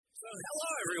Hello,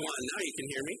 everyone. Now you can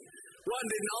hear me.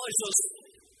 Wanted to acknowledge those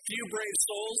few brave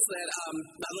souls that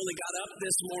not only got up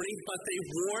this morning, but they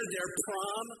wore their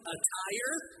prom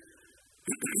attire.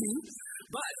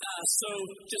 So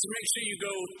just make sure you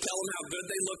go tell them how good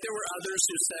they look. There were others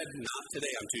who said, "Not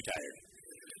today, I'm too tired."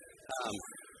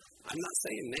 I'm not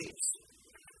saying names.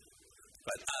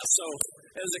 But so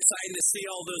it was exciting to see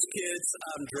all those kids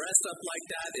dressed up like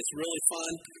that. It's really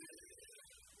fun.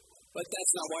 But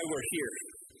that's not why we're here.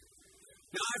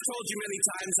 Now, I've told you many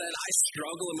times that I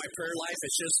struggle in my prayer life.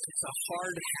 It's a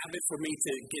hard habit for me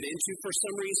to get into for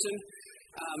some reason.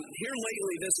 Here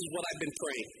lately, this is what I've been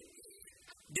praying.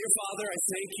 Dear Father, I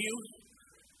thank you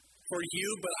for you,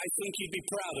 but I think you'd be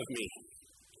proud of me.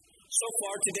 So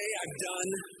far today, I've done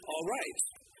all right.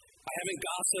 I haven't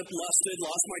gossiped, lusted,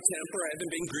 lost my temper. I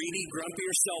haven't been greedy, grumpy,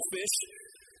 or selfish.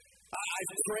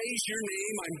 I've praised your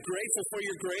name. I'm grateful for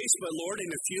your grace, but Lord, in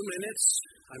a few minutes,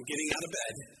 I'm getting out of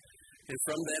bed. And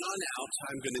from then on out,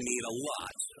 I'm going to need a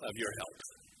lot of your help.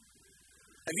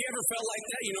 Have you ever felt like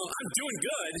that? I'm doing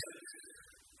good,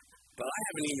 but I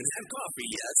haven't even had coffee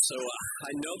yet, so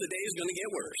I know the day is going to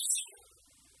get worse.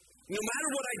 No matter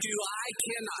what I do,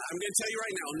 I'm going to tell you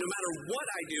right now, no matter what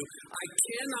I do, I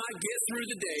cannot get through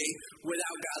the day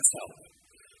without God's help.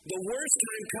 The worst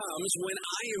time comes when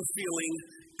I am feeling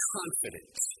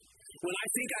confident. When I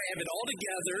think I have it all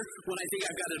together, when I think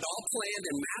I've got it all planned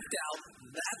and mapped out,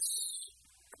 that's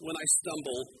when I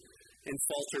stumble and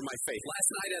falter in my faith. Last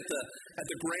night at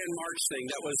the Grand March thing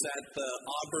that was at the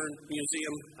Auburn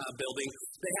Museum building,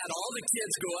 they had all the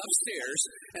kids go upstairs,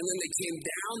 and then they came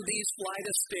down these flight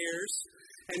of stairs,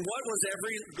 and what was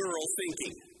every girl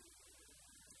thinking?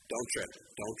 Don't trip,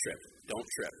 don't trip, don't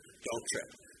trip, don't trip.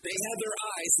 They had their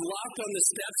eyes locked on the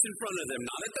steps in front of them,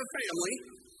 not at the family,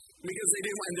 because they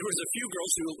didn't want, there was a few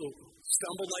girls who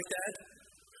stumbled like that.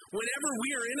 Whenever we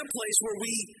are in a place where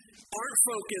we aren't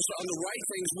focused on the right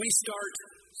things, we start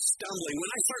stumbling.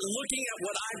 When I start looking at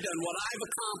what I've done, what I've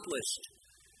accomplished,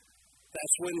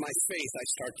 that's when my faith, I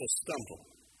start to stumble.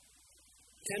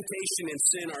 Temptation and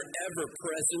sin are ever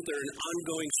present. They're an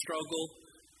ongoing struggle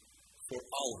for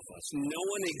all of us. No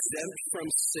one exempt from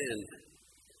sin.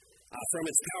 From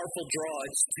its powerful draw,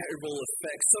 its terrible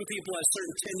effects. Some people have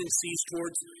certain tendencies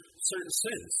towards certain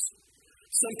sins.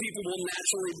 Some people will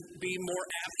naturally be more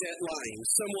apt at lying.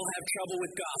 Some will have trouble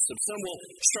with gossip. Some will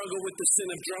struggle with the sin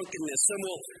of drunkenness. Some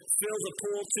will feel the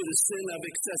pull to the sin of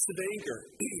excessive anger.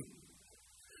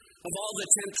 Of all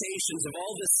the temptations, of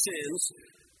all the sins,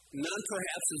 none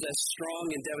perhaps is as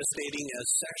strong and devastating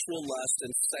as sexual lust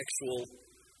and sexual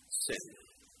sin.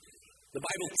 The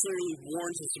Bible clearly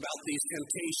warns us about these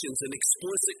temptations and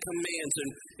explicit commands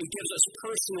and gives us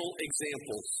personal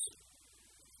examples.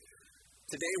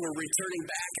 Today we're returning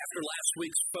back after last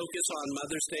week's focus on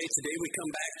Mother's Day. Today we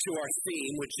come back to our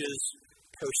theme, which is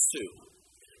pursue.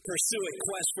 Pursue a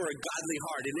quest for a godly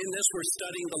heart. And in this we're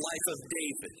studying the life of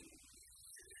David.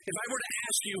 If I were to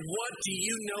ask you, what do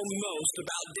you know most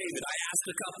about David? I asked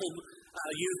a couple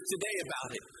youth today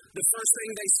about it. The first thing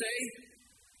they say,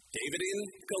 David and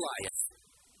Goliath.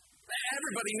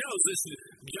 Everybody knows this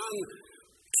young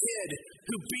kid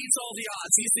who beats all the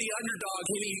odds. He's the underdog,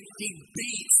 and he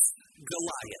beats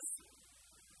Goliath.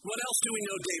 What else do we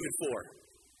know David for?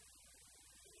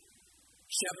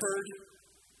 Shepherd.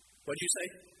 What'd you say?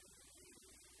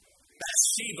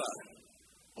 Bathsheba.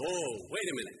 Oh, wait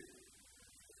a minute.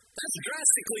 That's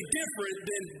drastically different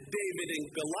than David and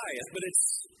Goliath, but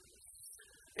it's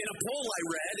in a poll I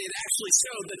read, it actually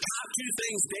showed the top two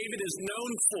things David is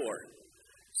known for.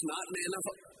 It's not man of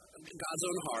God's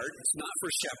own heart. It's not for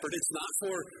shepherd. It's not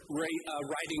for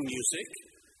writing music,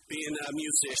 being a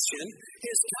musician.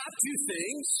 His top two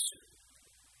things,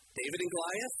 David and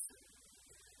Goliath,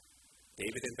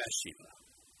 David and Bathsheba.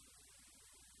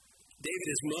 David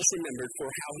is most remembered for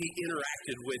how he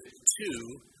interacted with two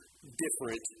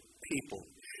different people.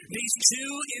 These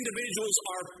two individuals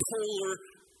are polar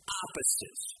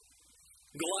opposites.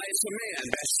 Goliath's a man,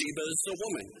 Bathsheba is a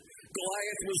woman.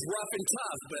 Goliath was rough and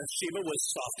tough, Bathsheba was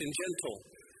soft and gentle.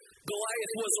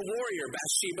 Goliath was a warrior,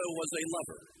 Bathsheba was a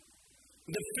lover.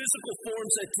 The physical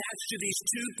forms attached to these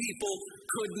two people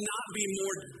could not be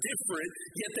more different,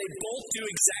 yet they both do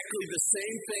exactly the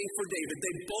same thing for David.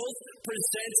 They both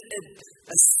present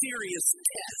a serious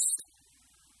test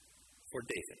for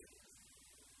David.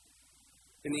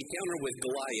 In the encounter with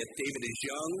Goliath, David is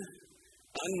young,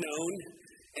 unknown,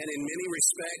 and in many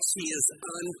respects, he is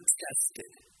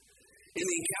untested. In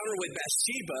the encounter with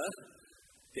Bathsheba,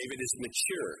 David is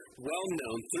mature,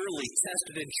 well-known, thoroughly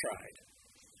tested and tried.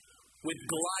 With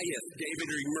Goliath, David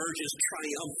emerges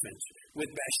triumphant.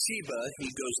 With Bathsheba, he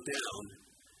goes down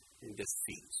in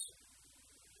defeat.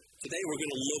 Today we're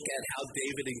going to look at how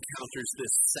David encounters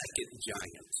this second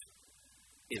giant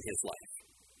in his life.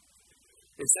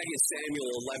 In 2 Samuel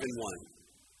 11:1,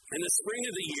 in the spring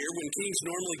of the year, when kings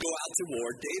normally go out to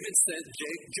war, David sent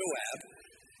Joab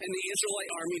and the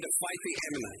Israelite army to fight the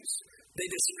Ammonites. They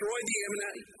destroyed the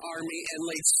Ammonite army and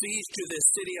laid siege to the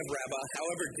city of Rabbah.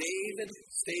 However, David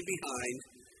stayed behind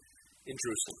in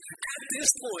Jerusalem. At this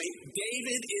point,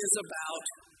 David is about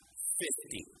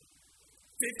 50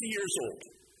 years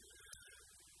old.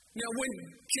 Now, when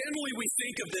generally we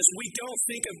think of this, we don't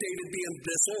think of David being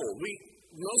this old.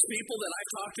 Most people that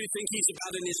I've talked to think he's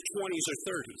about in his 20s or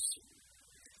 30s.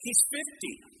 He's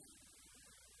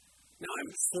 50. Now,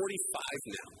 I'm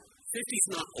 45 now.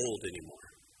 50's not old anymore.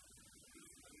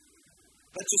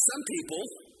 But to some people,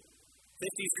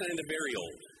 50's kind of very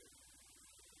old.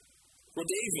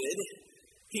 Well, David,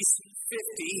 he's 50.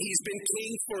 He's been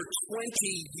king for 20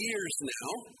 years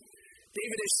now.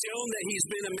 David has shown that he's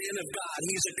been a man of God.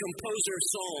 He's a composer of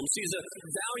psalms. He's a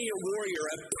valiant warrior,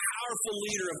 a powerful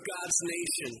leader of God's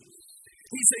nation.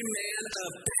 He's a man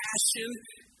of passion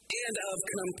and of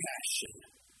compassion.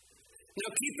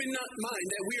 Now, keep in mind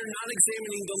that we are not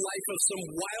examining the life of some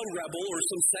wild rebel or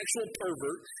some sexual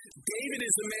pervert. David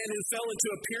is a man who fell into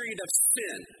a period of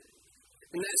sin.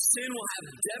 And that sin will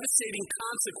have devastating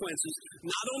consequences,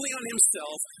 not only on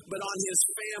himself, but on his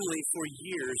family for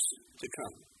years to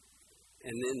come,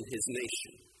 and then his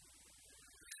nation.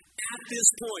 At this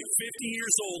point, 50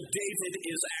 years old, David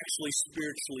is actually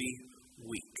spiritually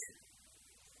weak.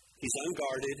 He's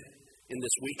unguarded in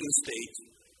this weakened state.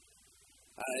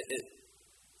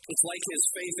 It's like his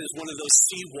faith is one of those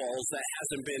seawalls that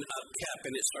hasn't been upkept,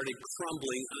 and it started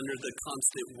crumbling under the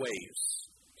constant waves.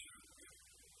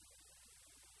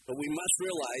 But we must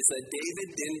realize that David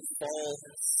didn't fall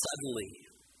suddenly.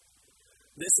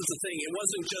 This is the thing. It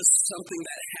wasn't just something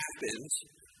that happened.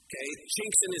 Okay?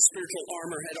 Chinks in his spiritual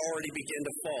armor had already begun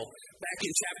to fall. Back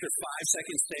in chapter 5,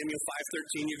 2 Samuel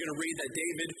 5:13, you're going to read that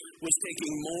David was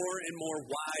taking more and more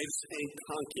wives and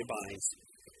concubines.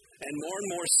 And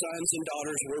more sons and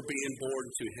daughters were being born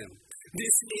to him.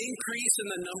 This increase in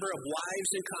the number of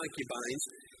wives and concubines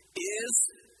is,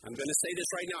 I'm going to say this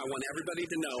right now, I want everybody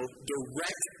to know,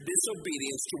 direct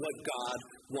disobedience to what God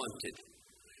wanted.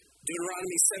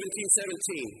 Deuteronomy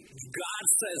 17:17, God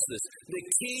says this, the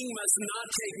king must not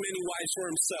take many wives for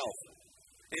himself.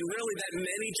 And really that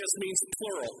many just means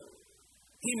plural.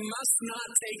 He must not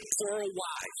take plural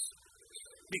wives,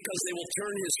 because they will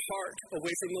turn his heart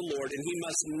away from the Lord, and he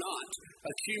must not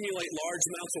accumulate large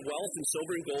amounts of wealth and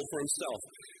silver and gold for himself.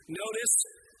 Notice,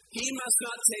 he must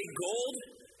not take gold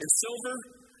and silver,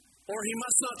 or he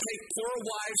must not take plural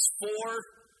wives for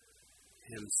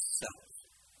himself.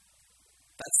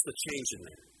 That's the change in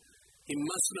there. He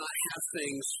must not have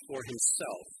things for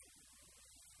himself.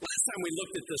 Last time we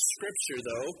looked at the scripture,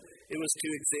 though, it was to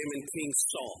examine King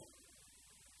Saul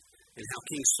and how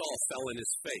King Saul fell in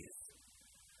his faith.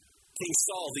 King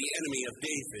Saul, the enemy of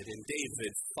David, and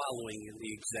David following in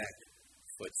the exact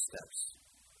footsteps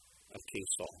of King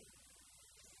Saul.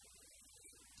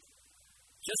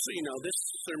 Just so you know, this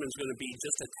sermon is going to be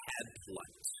just a tad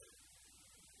blunt.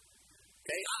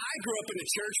 Okay, I grew up in a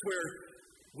church where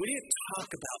we didn't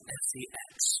talk about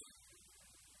sex.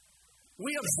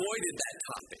 We avoided that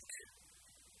topic.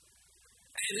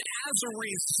 And as a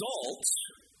result,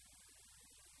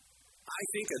 I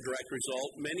think a direct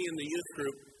result, many in the youth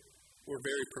group were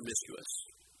very promiscuous.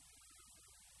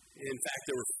 In fact,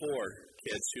 there were 4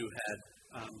 kids who had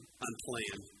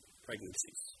unplanned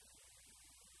pregnancies.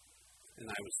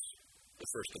 And I was the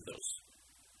first of those.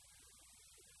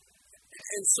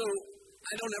 And so,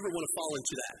 I don't ever want to fall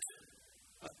into that.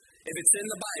 If it's in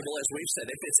the Bible, as we've said,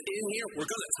 if it's in here, we're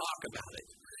going to talk about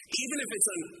it. Even if it's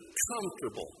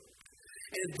uncomfortable.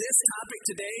 And this topic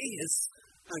today is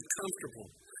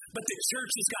uncomfortable. But the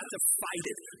church has got to fight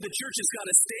it. The church has got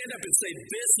to stand up and say,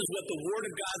 this is what the Word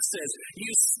of God says.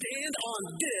 You stand on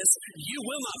this, you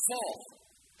will not fall.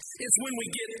 It's when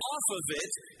we get off of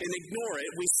it and ignore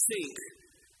it, we sink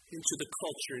into the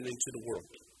culture and into the world.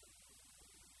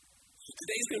 So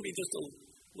today's going to be just a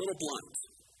little blunt.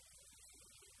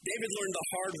 David learned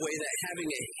the hard way that having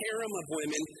a harem of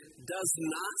women does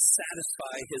not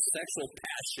satisfy his sexual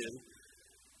passion.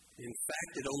 In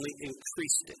fact, it only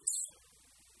increased it.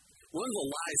 One of the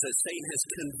lies that Satan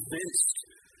has convinced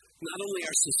not only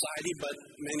our society but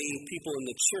many people in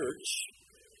the church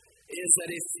is that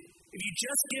if you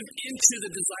just give into the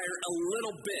desire a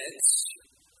little bit,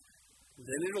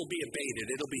 then it'll be abated,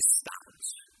 it'll be stopped,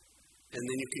 and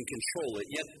then you can control it.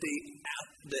 Yet the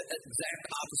exact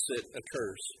opposite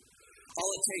occurs. All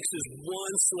it takes is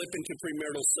one slip into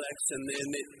premarital sex, and then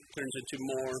it turns into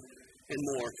more and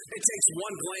more. It takes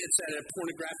one glance at a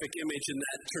pornographic image and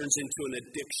that turns into an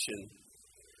addiction.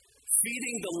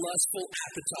 Feeding the lustful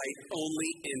appetite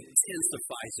only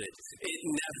intensifies it. It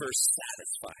never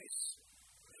satisfies.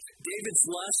 David's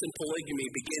lust and polygamy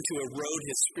began to erode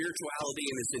his spirituality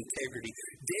and his integrity.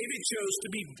 David chose to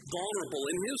be vulnerable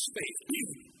in his faith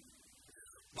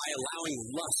by allowing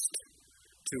lust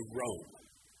to roam.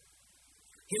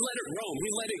 He let it roam. He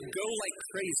let it go like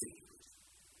crazy.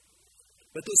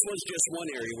 But this was just one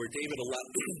area where David allowed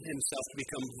himself to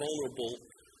become vulnerable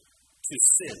to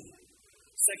sin.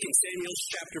 2 Samuel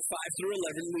chapter 5 through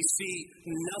 11, we see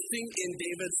nothing in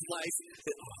David's life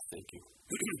that, thank you.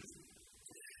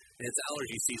 It's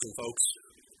allergy season, folks.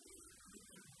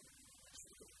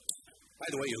 By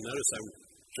the way, you'll notice I'm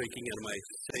drinking out of my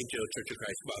St. Joe Church of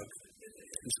Christ mug.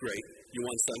 It's great. You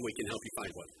want some, we can help you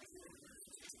find one.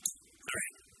 All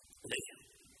right. Thank you.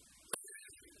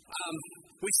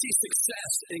 We see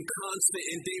success and constant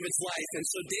in David's life, and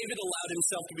so David allowed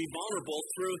himself to be vulnerable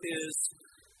through his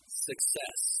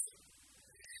success.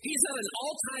 He's at an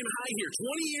all-time high here.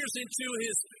 20 years into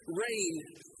his reign,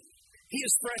 he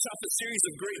is fresh off a series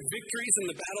of great victories in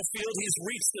the battlefield. He's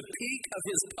reached the peak of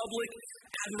his public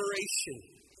admiration.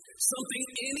 Something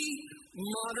any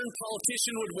modern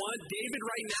politician would want. David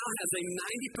right now has a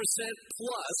 90%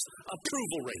 plus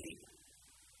approval rating.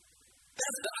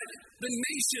 The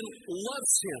nation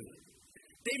loves him.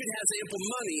 David has ample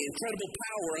money, incredible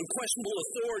power, unquestionable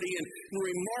authority, and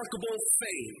remarkable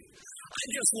fame. I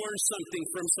just learned something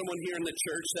from someone here in the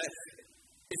church that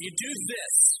if you do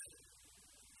this,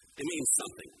 it means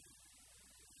something.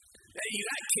 You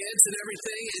got kids and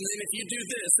everything, and then if you do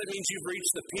this, that means you've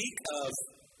reached the peak of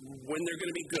when they're going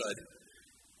to be good.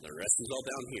 The rest is all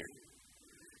down here.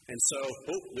 And so,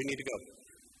 we need to go.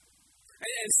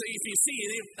 And so if you see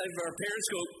any of our parents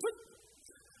go,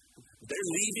 they're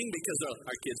leaving because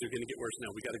our kids are going to get worse now.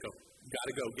 We got to go. Got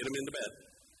to go. Get them into bed.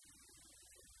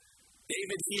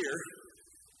 David here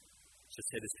just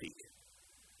hit his peak.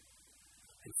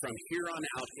 And from here on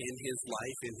out in his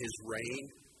life, in his reign,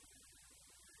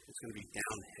 it's going to be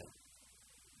downhill.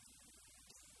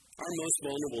 Our most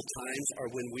vulnerable times are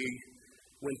when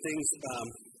things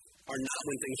are not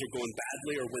when things are going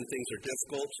badly or when things are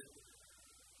difficult.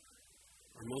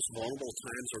 Our most vulnerable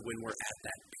times are when we're at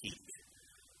that peak,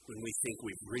 when we think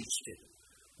we've reached it,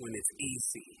 when it's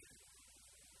easy.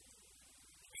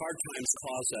 Hard times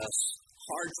cause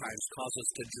us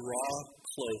to draw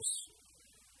close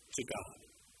to God.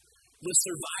 The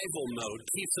survival mode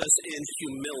keeps us in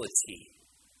humility.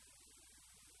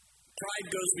 Pride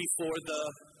goes before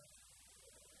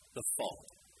the fall.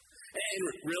 And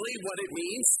really what it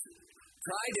means,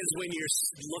 pride is when you're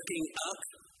looking up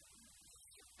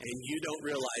and you don't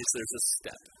realize there's a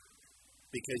step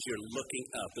because you're looking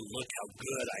up and look how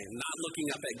good I am. Not looking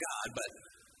up at God, but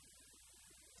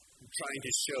trying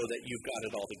to show that you've got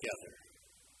it all together.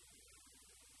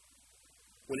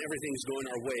 When everything's going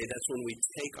our way, that's when we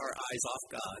take our eyes off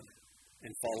God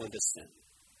and fall into sin.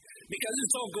 Because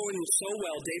it's all going so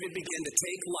well, David began to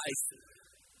take life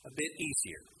a bit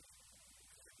easier.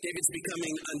 David's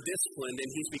becoming undisciplined and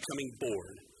he's becoming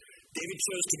bored. David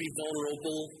chose to be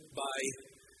vulnerable by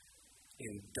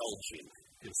indulging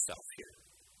himself here.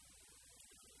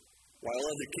 While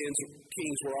other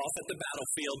kings were off at the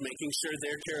battlefield, making sure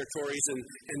their territories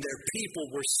and their people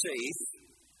were safe,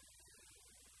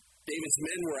 David's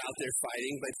men were out there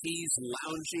fighting, but he's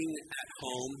lounging at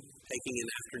home, taking an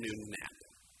afternoon nap.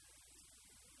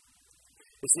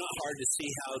 It's not hard to see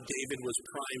how David was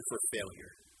primed for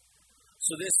failure.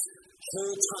 So this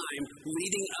whole time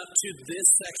leading up to this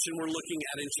section we're looking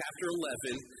at in chapter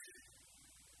 11,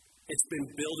 it's been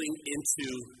building into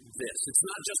this. It's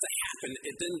not just a happen.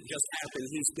 It didn't just happen.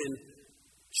 He's been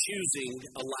choosing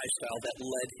a lifestyle that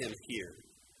led him here.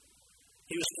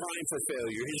 He was primed for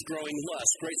failure. His growing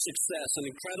lust, great success, and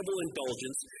incredible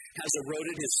indulgence has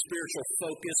eroded his spiritual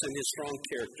focus and his strong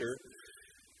character.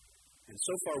 And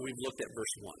so far we've looked at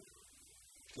verse 1.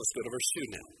 Let's go to verse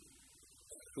 2 now.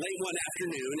 Late one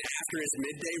afternoon, after his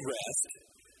midday rest,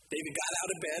 David got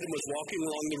out of bed and was walking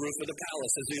along the roof of the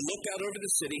palace. As he looked out over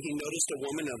the city, he noticed a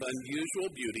woman of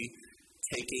unusual beauty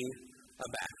taking a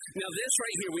bath. Now this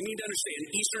right here, we need to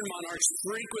understand, Eastern monarchs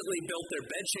frequently built their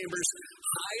bedchambers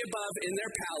high above in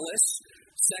their palace,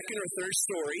 second or third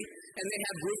story, and they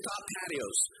had rooftop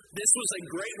patios. This was a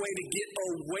great way to get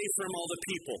away from all the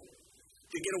people,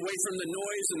 to get away from the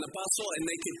noise and the bustle, and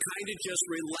they could kind of just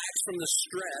relax from the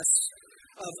stress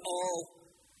of all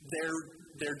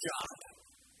their job.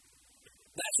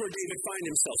 That's where David finds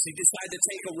himself. He decided to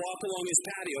take a walk along his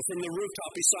patio. From the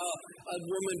rooftop, he saw a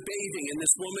woman bathing, and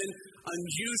this woman,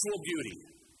 unusual beauty,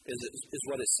 is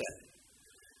what it said.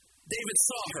 David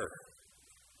saw her.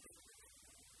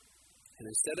 And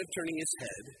instead of turning his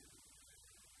head,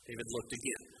 David looked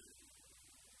again.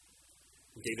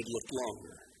 David looked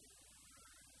longer.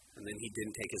 And then he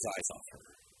didn't take his eyes off her.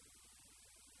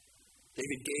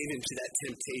 David gave into that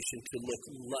temptation to look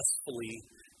lustfully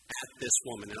at this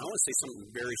woman. And I want to say something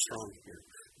very strong here.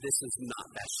 This is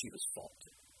not Bathsheba's fault.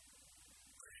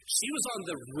 She was on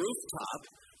the rooftop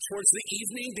towards the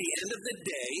evening, the end of the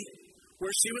day,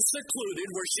 where she was secluded,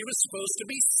 where she was supposed to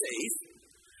be safe,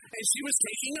 and she was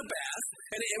taking a bath,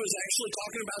 and it was actually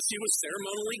talking about she was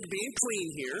ceremonially being clean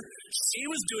here. She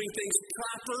was doing things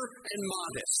proper and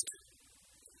modest.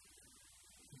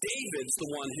 David's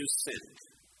the one who sinned.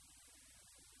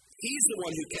 He's the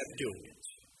one who kept doing it.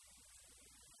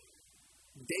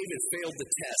 David failed the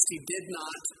test. He did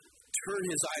not turn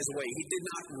his eyes away. He did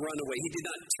not run away. He did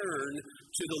not turn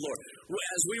to the Lord.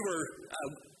 As we were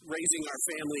raising our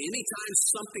family, anytime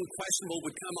something questionable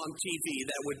would come on TV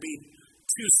that would be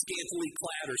too scantily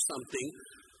clad or something,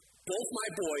 both my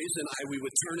boys and I, we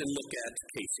would turn and look at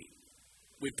Casey.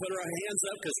 We'd put our hands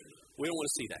up because we don't want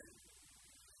to see that.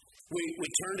 We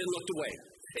turned and looked away.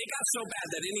 It got so bad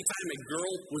that anytime a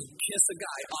girl would kiss a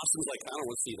guy, Austin's like, I don't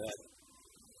want to see that.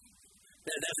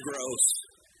 That's gross.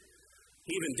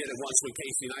 He even did it once when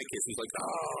Casey and I kissed. He's like,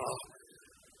 oh.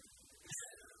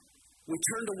 We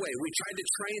turned away. We tried to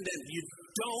train them. You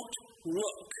don't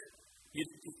look.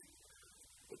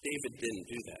 But David didn't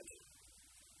do that.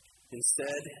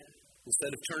 Instead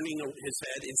of turning his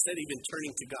head, instead of even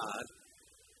turning to God,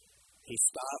 he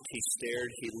stopped, he stared,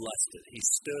 he lusted. He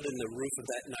stood in the roof of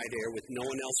that night air with no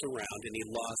one else around, and he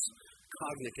lost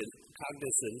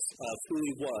cognizance of who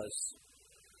he was.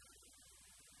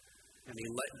 And he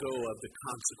let go of the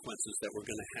consequences that were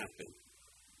going to happen.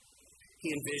 He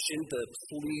envisioned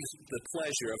the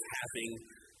pleasure of having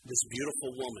this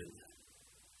beautiful woman.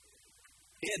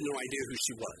 He had no idea who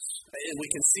she was. And we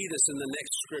can see this in the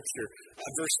next scripture,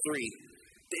 verse 3.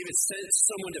 David sent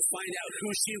someone to find out who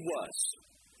she was.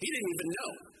 He didn't even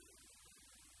know.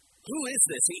 Who is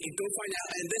this? He'd go find out.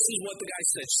 And this is what the guy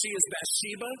said. She is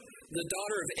Bathsheba, the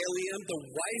daughter of Eliam, the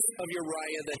wife of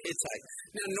Uriah the Hittite.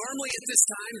 Now, normally at this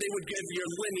time, they would give your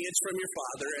lineage from your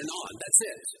father and on. That's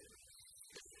it.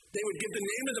 They would give the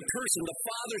name of the person, the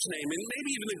father's name, and maybe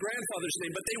even the grandfather's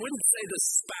name, but they wouldn't say the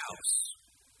spouse.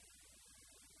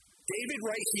 David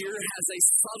right here has a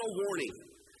subtle warning.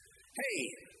 Hey,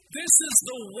 this is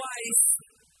the wife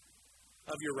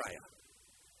of Uriah.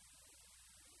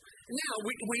 Now,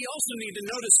 we also need to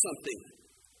notice something.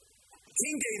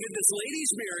 King David, this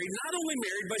lady's married, not only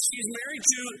married, but she's married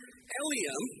to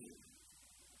Eliam.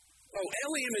 Oh,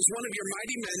 Eliam is one of your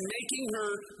mighty men, making her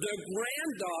the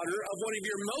granddaughter of one of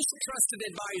your most trusted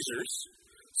advisors.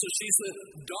 So she's the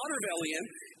daughter of Eliam.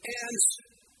 And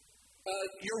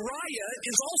Uriah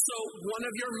is also one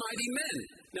of your mighty men.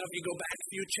 Now, if you go back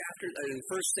a few chapters, in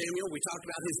 1 Samuel, we talked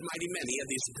about his mighty men. He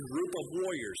had this group of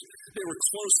warriors. They were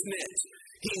close-knit.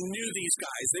 He knew these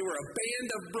guys. They were a band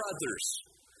of brothers.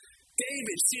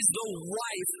 David, she's the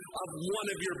wife of one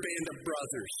of your band of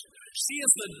brothers. She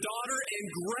is the daughter and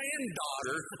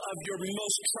granddaughter of your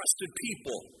most trusted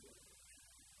people.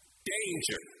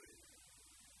 Danger.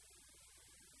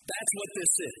 That's what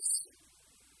this is.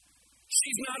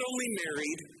 She's not only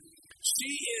married,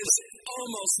 she is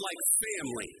almost like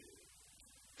family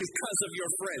because of your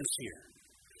friends here.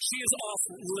 She is off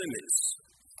limits.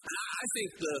 I think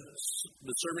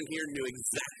the servant here knew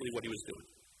exactly what he was doing.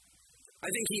 I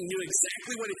think he knew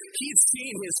exactly what he'd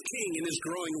seen his king in his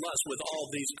growing lust with all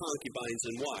these concubines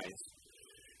and wives.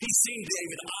 He'd seen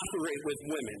David operate with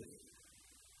women.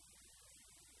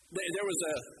 There was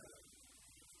a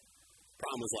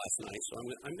prom was last night, so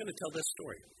I'm going to tell this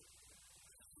story.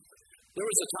 There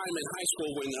was a time in high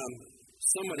school when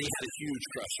somebody had a huge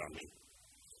crush on me.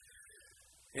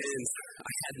 And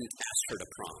I hadn't asked her to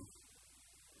prom.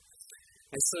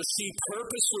 And so she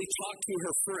purposely talked to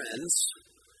her friends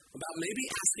about maybe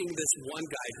asking this one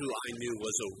guy who I knew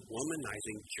was a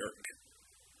womanizing jerk.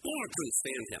 Oh, I couldn't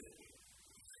stand him.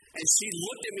 And she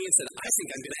looked at me and said, I think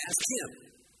I'm going to ask him.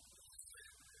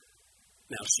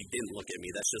 Now, she didn't look at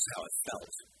me. That's just how it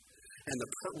felt. And the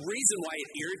reason why it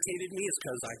irritated me is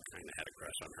because I kind of had a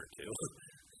crush on her, too.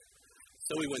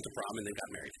 So we went to prom and then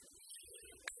got married.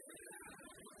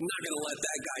 I'm not going to let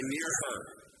that guy near her.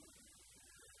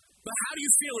 But how do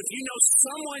you feel if you know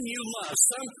someone you love,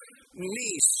 some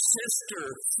niece, sister,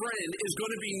 friend, is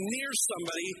going to be near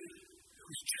somebody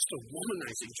who's just a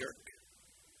womanizing jerk?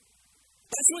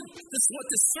 That's what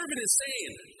the servant is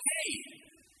saying. Hey,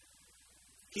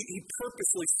 he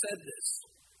purposely said this.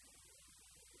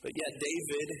 But yet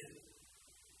David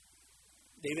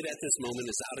David at this moment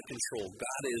is out of control.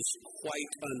 God is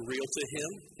quite unreal to him.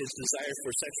 His desire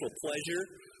for sexual pleasure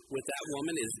with that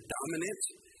woman is dominant.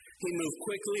 He moved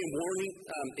quickly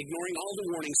and ignoring all the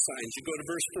warning signs. You go to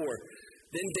verse 4.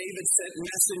 Then David sent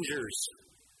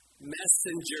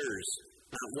messengers,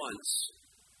 not once.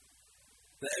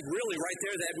 That really, right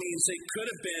there, that means it could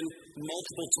have been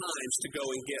multiple times to go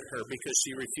and get her because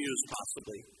she refused,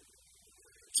 possibly,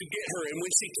 to get her. And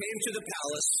when she came to the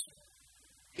palace,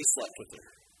 he slept with her.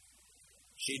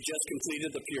 She just completed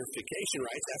the purification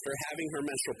rites after having her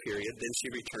menstrual period. Then she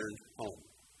returned home.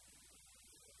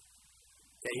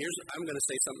 Okay, I'm going to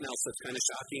say something else that's kind of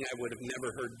shocking. I would have never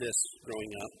heard this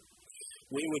growing up.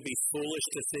 We would be foolish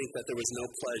to think that there was no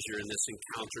pleasure in this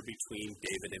encounter between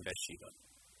David and Bathsheba.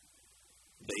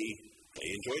 They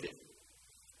enjoyed it.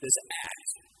 This act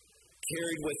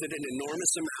carried with it an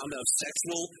enormous amount of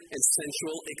sexual and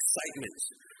sensual excitement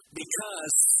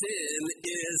because sin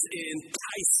is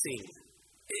enticing.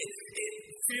 It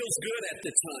feels good at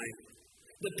the time.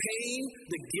 The pain,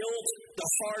 the guilt, the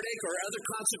heartache, or other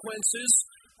consequences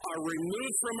are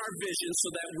removed from our vision so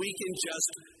that we can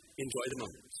just enjoy the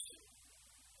moment.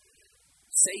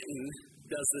 Satan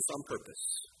does this on purpose.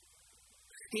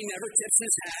 He never tips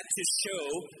his hat to show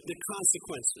the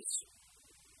consequences.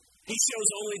 He shows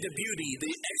only the beauty,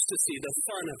 the ecstasy, the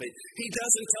fun of it. He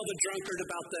doesn't tell the drunkard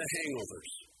about the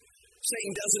hangovers.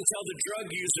 Satan doesn't tell the drug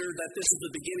user that this is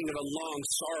the beginning of a long,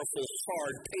 sorrowful,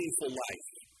 hard, painful life.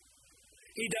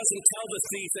 He doesn't tell the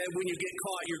thief that when you get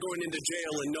caught, you're going into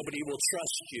jail and nobody will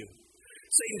trust you.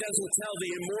 Satan doesn't tell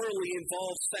the immorally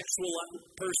involved sexual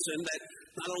person that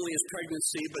not only is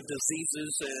pregnancy, but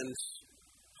diseases and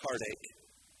heartache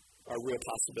are real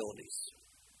possibilities.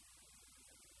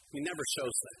 He never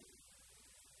shows that.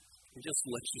 He just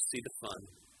lets you see the fun.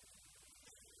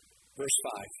 Verse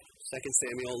 5, 2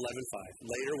 Samuel 11:5.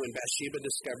 Later, when Bathsheba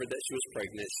discovered that she was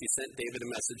pregnant, she sent David a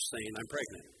message saying, I'm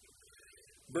pregnant.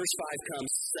 Verse 5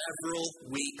 comes several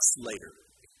weeks later.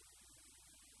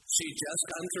 She'd just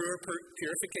gone through her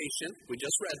purification. We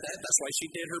just read that. That's why she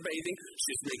did her bathing.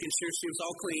 She was making sure she was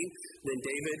all clean. Then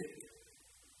David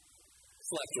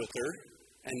slept with her,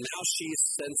 and now she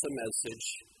sends a message,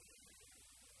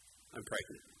 I'm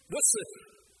pregnant.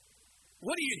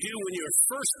 What do you do when you're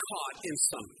first caught in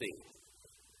something?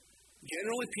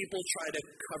 Generally, people try to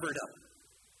cover it up.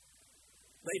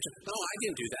 No, I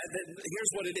didn't do that.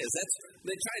 Here's what it is.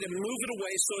 They try to move it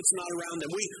away so it's not around them.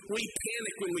 We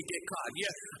panic when we get caught. Yeah,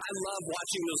 I love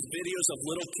watching those videos of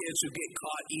little kids who get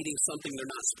caught eating something they're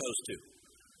not supposed to.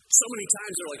 So many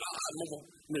times they're like,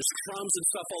 and there's crumbs and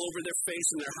stuff all over their face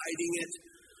and they're hiding it.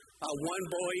 One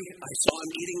boy, I saw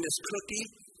him eating this cookie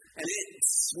and it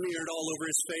smeared all over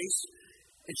his face.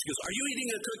 And she goes, are you eating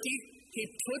a cookie? He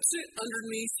puts it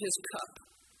underneath his cup,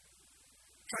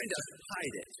 trying to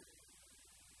hide it.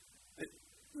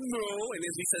 No, and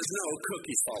as he says no,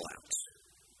 cookies fall out.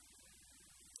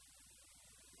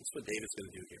 That's what David's going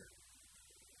to do here.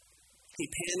 He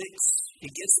panics. He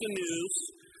gets the news.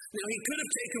 Now, he could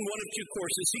have taken one of two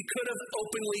courses. He could have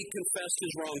openly confessed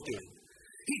his wrongdoing.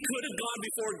 He could have gone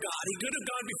before God. He could have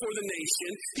gone before the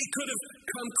nation. He could have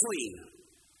come clean.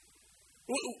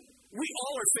 We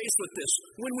all are faced with this.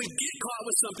 When we get caught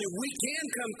with something, we can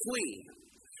come clean.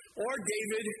 Or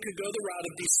David could go the route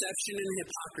of deception and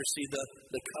hypocrisy,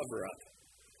 the cover-up.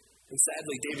 And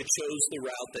sadly, David chose the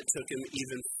route that took him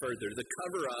even further. The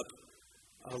cover-up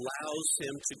allows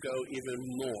him to go even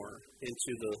more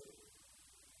into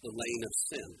the lane of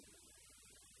sin.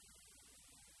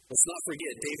 Let's not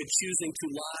forget, David choosing to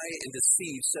lie and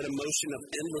deceive set a motion of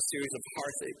endless series of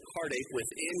heartache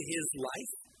within his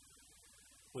life,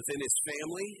 within his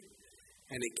family,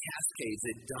 and it cascades,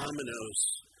 it dominoes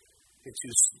into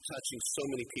touching so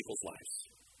many people's lives.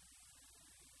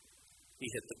 He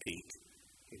hit the peak,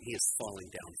 and he is falling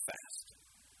down fast.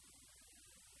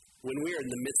 When we are in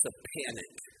the midst of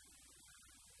panic,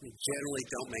 we generally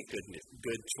don't make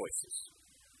good choices.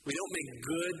 We don't make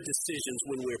good decisions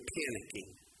when we're panicking.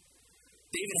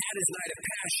 David had his night of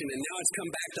passion, and now it's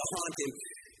come back to haunt him.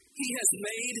 He has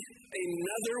made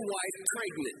another wife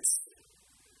pregnant.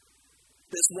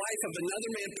 This wife of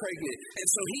another man pregnant. And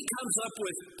so he comes up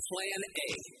with plan A.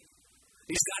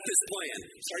 He's got this plan,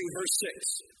 starting verse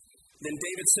 6. Then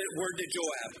David sent word to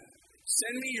Joab,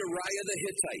 send me Uriah the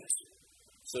Hittite.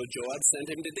 So Joab sent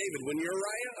him to David. When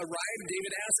Uriah arrived,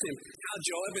 David asked him how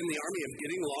Joab and the army were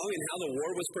getting along and how the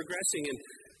war was progressing. And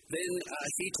then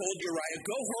he told Uriah,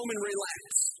 go home and relax.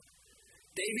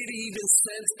 David even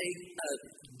sent a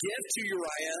gift to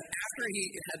Uriah after he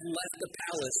had left the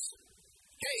palace.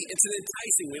 Hey, it's an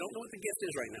enticing. We don't know what the gift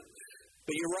is right now.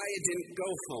 But Uriah didn't go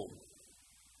home.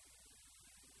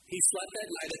 He slept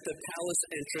that night at the palace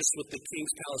entrance with the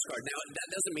king's palace guard. Now,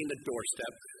 that doesn't mean the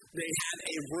doorstep. They had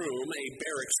a room, a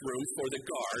barracks room for the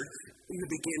guard in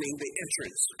the beginning, the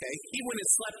entrance, okay? He went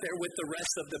and slept there with the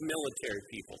rest of the military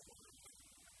people.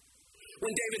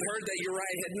 When David heard that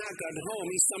Uriah had not gone home,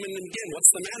 he summoned him again.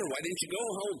 What's the matter? Why didn't you go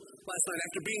home last night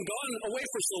after being gone away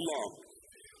for so long?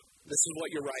 This is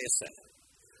what Uriah said.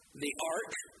 The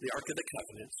Ark of the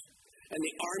Covenant, and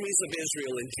the armies of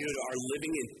Israel and Judah are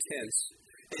living in tents,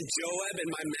 and Joab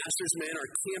and my master's men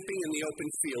are camping in the open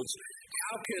fields.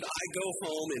 How could I go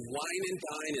home and wine and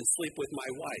dine and sleep with my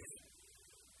wife?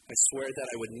 I swear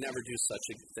that I would never do such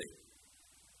a thing.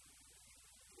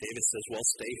 David says, well,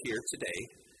 stay here today.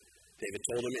 David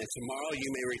told him, and tomorrow you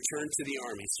may return to the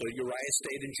army. So Uriah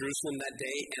stayed in Jerusalem that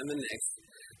day and the next.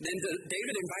 Then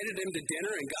David invited him to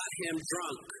dinner and got him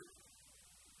drunk.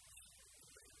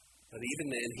 But even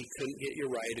then, he couldn't get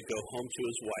Uriah to go home to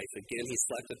his wife. Again, he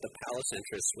slept at the palace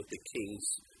entrance with the king's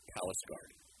palace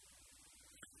guard.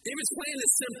 David's plan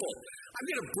is simple. I'm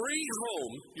going to bring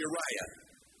home Uriah.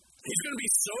 He's going to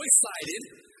be so excited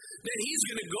that he's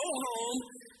going to go home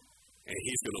and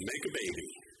he's going to make a baby.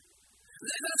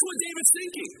 That's what David's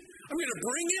thinking. I'm going to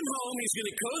bring him home. He's going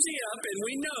to cozy up, and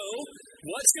we know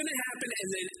what's going to happen, and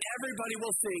then everybody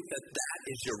will think that that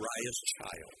is Uriah's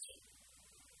child.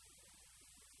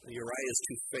 Uriah is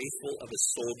too faithful of a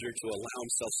soldier to allow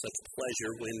himself such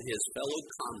pleasure when his fellow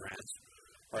comrades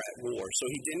are at war. So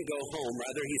he didn't go home.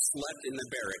 Rather, he slept in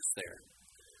the barracks there.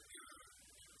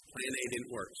 Plan A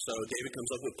didn't work. So David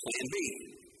comes up with Plan B.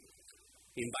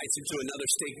 He invites him to another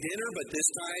steak dinner, but this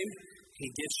time he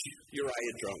gets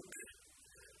Uriah drunk.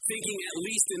 Thinking at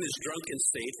least in his drunken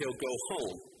state, he'll go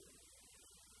home.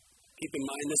 Keep in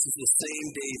mind, this is the same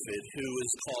David who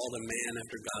is called a man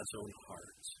after God's own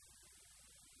heart.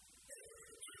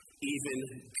 Even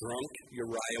drunk,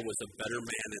 Uriah was a better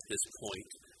man at this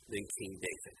point than King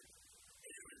David.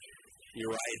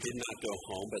 Uriah did not go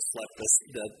home, but slept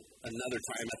another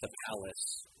time at the palace.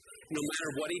 No matter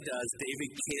what he does, David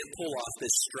can't pull off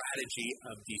this strategy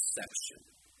of deception.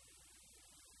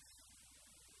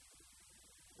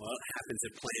 Well, it happens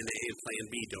if Plan A and Plan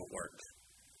B don't work.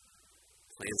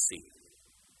 Plan C.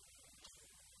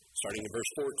 Starting in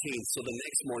verse 14, so the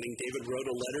next morning David wrote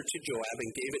a letter to Joab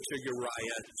and gave it to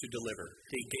Uriah to deliver.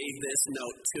 He gave this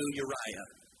note to Uriah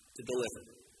to deliver.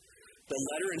 The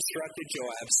letter instructed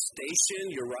Joab, station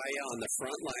Uriah on the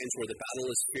front lines where the battle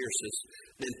is fiercest,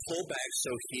 then pull back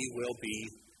so he will be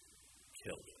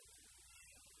killed.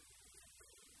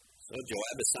 So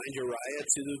Joab assigned Uriah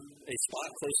to a spot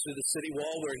close to the city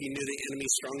wall where he knew the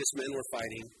enemy's strongest men were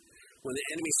fighting. When the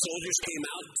enemy soldiers came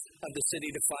out of the city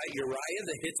to fight, Uriah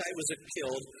the Hittite was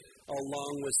killed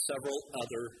along with several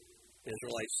other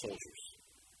Israelite soldiers.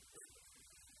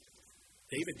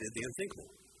 David did the unthinkable.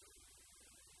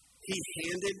 He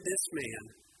handed this man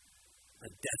a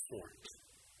death warrant.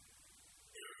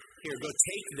 Here, go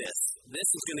take this. This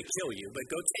is going to kill you,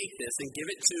 but go take this and give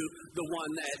it to the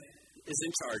one that is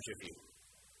in charge of you.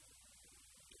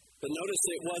 But notice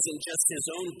it wasn't just his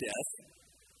own death.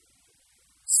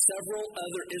 Several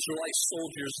other Israelite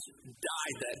soldiers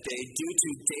died that day due to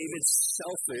David's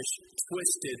selfish,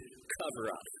 twisted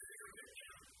cover-up.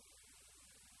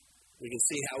 We can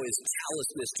see how his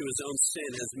callousness to his own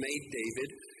sin has made David.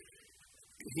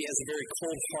 He has a very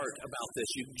cold heart about this.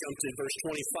 You jump to verse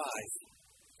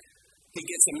 25. He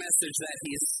gets a message that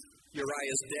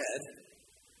Uriah's dead.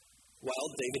 Well,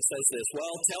 David says this, well,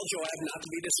 tell Joab not to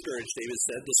be discouraged, David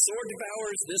said. The sword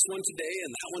devours this one today and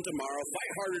that one tomorrow.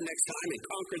 Fight harder next time and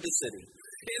conquer the city.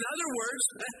 In other words,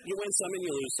 you win some and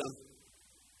you lose some.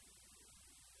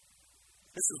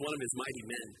 This is one of his mighty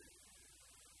men.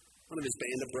 One of his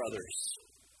band of brothers.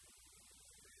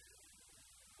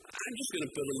 I'm just going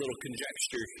to put a little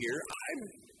conjecture here. I'm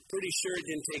pretty sure it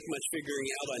didn't take much figuring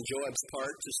out on Joab's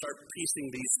part to start piecing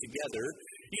these together.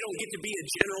 You don't get to be a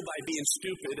general by being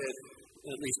stupid,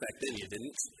 at least back then you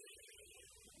didn't.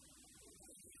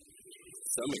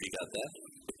 Some of you got that.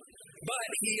 But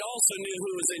he also knew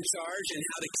who was in charge and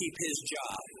how to keep his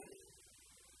job.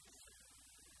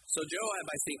 So Joab,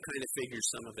 I think, kind of figured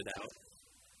some of it out.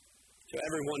 To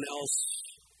everyone else,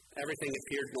 everything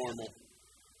appeared normal.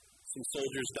 Some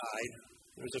soldiers died.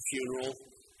 There was a funeral.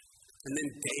 And then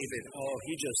David,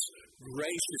 he just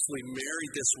graciously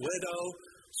married this widow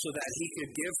so that he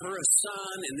could give her a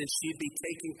son and then she'd be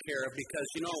taken care of because,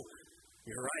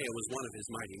 Uriah was one of his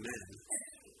mighty men.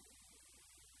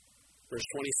 Verse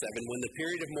 27, when the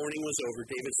period of mourning was over,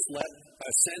 David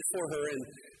sent for her and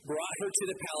brought her to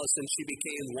the palace, and she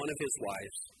became one of his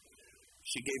wives.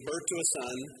 She gave birth to a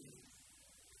son.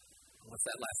 What's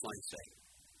that last line say?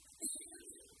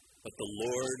 But the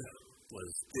Lord was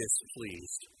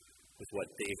displeased with what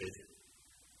David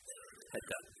had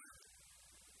done.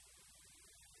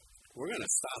 We're going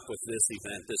to stop with this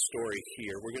event, this story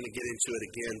here. We're going to get into it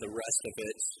again, the rest of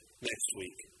it, next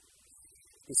week.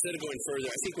 Instead of going further,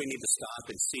 I think we need to stop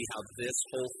and see how this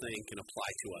whole thing can apply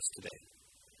to us today.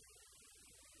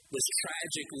 This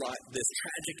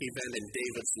tragic event in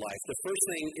David's life, the first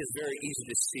thing is very easy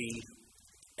to see.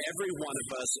 Every one of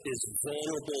us is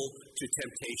vulnerable to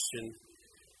temptation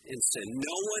and sin.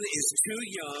 No one is too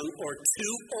young or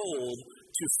too old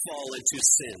to fall into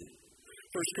sin.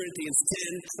 1 Corinthians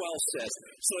 10:12 says,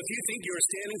 so if you think you're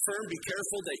standing firm, be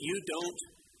careful that you don't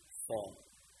fall.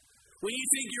 When you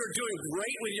think you're doing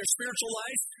great with your spiritual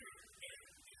life,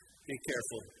 be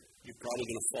careful. You're probably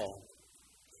going to fall.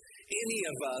 Any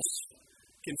of us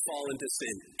can fall into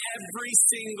sin. Every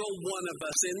single one of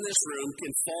us in this room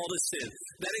can fall to sin.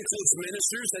 That includes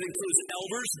ministers, that includes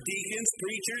elders, deacons,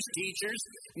 preachers, teachers,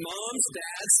 moms,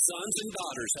 dads, sons, and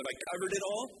daughters. Have I covered it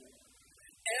all?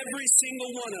 Every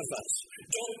single one of us.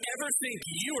 Don't ever think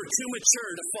you are too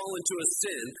mature to fall into a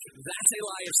sin. That's a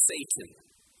lie of Satan.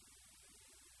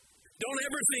 Don't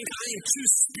ever think I am too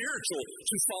spiritual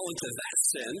to fall into that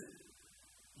sin.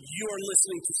 You are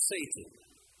listening to Satan.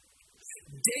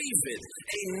 David,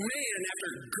 a man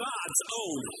after God's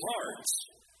own heart,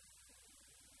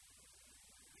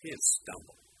 he didn't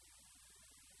stumble.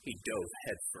 He dove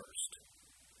headfirst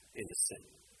into sin.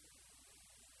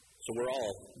 So we're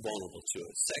all vulnerable to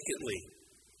it. Secondly,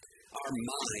 our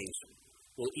mind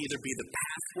will either be the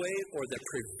pathway or the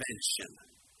prevention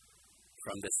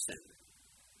from this sin.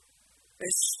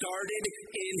 It started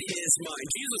in his mind.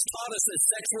 Jesus taught us that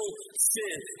sexual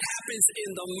sin happens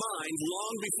in the mind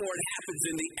long before it happens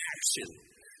in the action.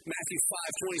 Matthew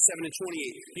 5:27 and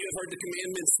 28. You have heard the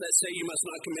commandments that say you must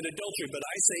not commit adultery, but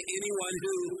I say anyone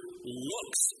who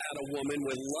looks at a woman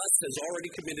with lust has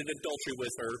already committed adultery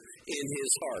with her in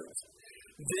his heart.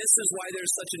 This is why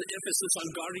there's such an emphasis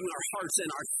on guarding our hearts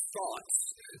and our thoughts.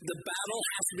 The battle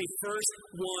has to be first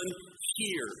won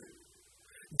here.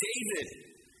 David,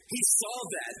 he saw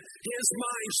that. His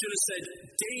mind should have said,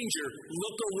 danger,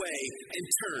 look away, and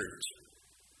turned.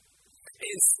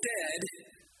 Instead,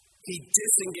 he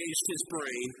disengaged his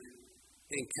brain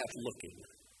and kept looking.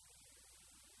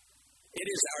 It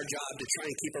is our job to try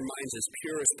and keep our minds as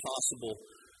pure as possible,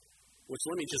 which,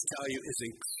 let me just tell you, is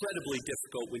incredibly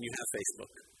difficult when you have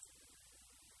Facebook.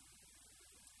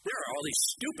 There are all these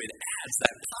stupid ads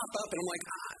that pop up, and I'm like,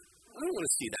 I don't want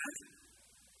to see that.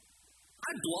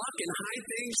 I block and hide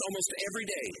things almost every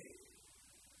day.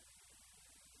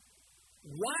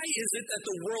 Why is it that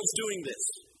the world's doing this?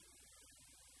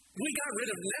 We got rid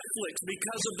of Netflix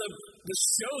because of the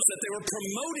shows that they were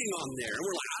promoting on there. And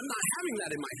we're like, I'm not having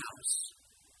that in my house.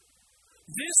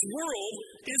 This world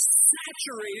is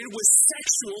saturated with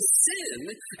sexual sin,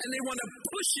 and they want to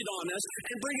push it on us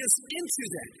and bring us into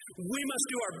that. We must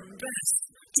do our best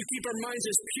to keep our minds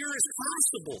as pure as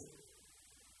possible.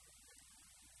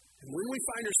 And when we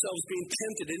find ourselves being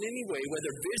tempted in any way,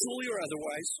 whether visually or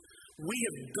otherwise, we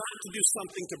have got to do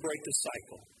something to break the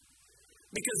cycle.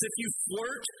 Because if you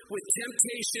flirt with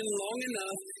temptation long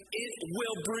enough, it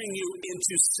will bring you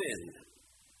into sin.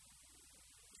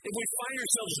 If we find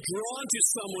ourselves drawn to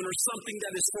someone or something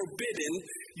that is forbidden,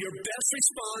 your best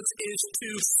response is to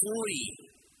flee.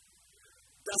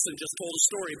 Dustin just told a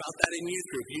story about that in youth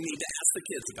group. You need to ask the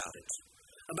kids about it.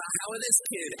 About how this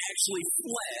kid actually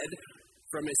fled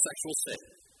from his sexual sin.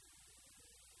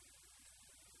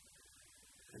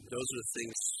 And those are the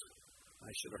things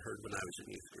I should have heard when I was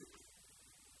in youth group.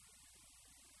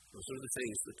 Those are the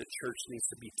things that the church needs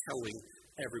to be telling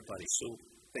everybody. So,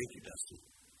 thank you, Dustin.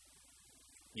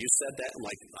 You said that, I'm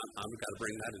like, I've got to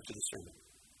bring that into the sermon.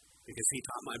 Because he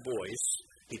taught my boys,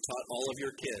 he taught all of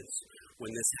your kids,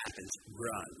 when this happens,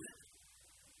 run.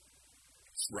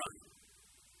 Just run.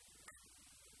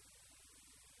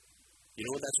 You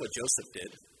know what? That's what Joseph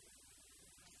did.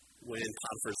 When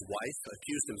Potiphar's wife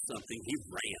accused him of something, he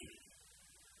ran.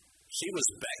 She was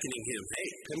beckoning him, hey,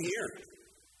 come here.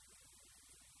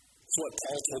 That's what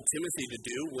Paul told Timothy to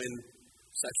do when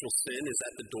sexual sin is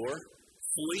at the door.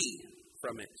 Flee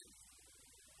from it.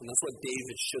 And that's what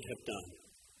David should have done.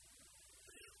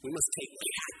 We must take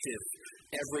captive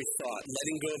every thought,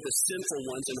 letting go of the sinful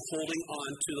ones and holding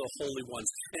on to the holy ones.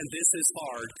 And this is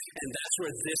hard, and that's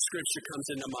where this scripture comes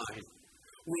into mind.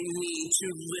 We need to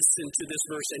listen to this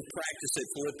verse and practice it,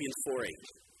 Philippians 4:8.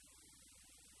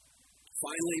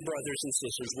 Finally, brothers and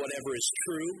sisters, whatever is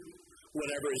true,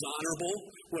 whatever is honorable,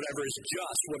 whatever is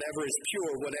just, whatever is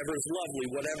pure, whatever is lovely,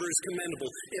 whatever is commendable,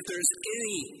 if there's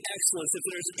any excellence, if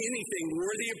there's anything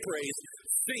worthy of praise,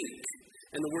 think.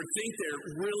 And the word think there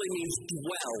really means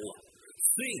dwell.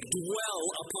 think, dwell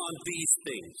upon these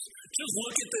things. Just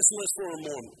look at this list for a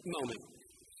moment.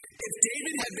 If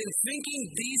David had been thinking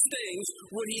these things,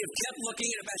 would he have kept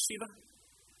looking at Bathsheba?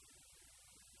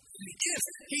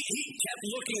 If he kept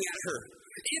looking at her,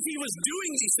 if he was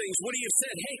doing these things, would he have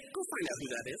said, hey, go find out who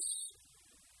that is?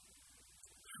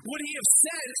 Would he have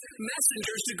sent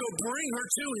messengers to go bring her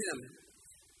to him?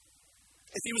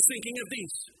 If he was thinking of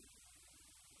these,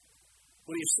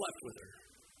 would he have slept with her?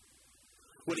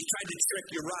 Would he try to trick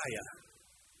Uriah?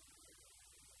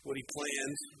 Would he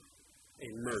planned a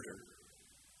murder?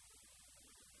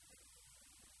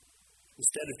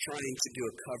 Instead of trying to do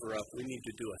a cover-up, we need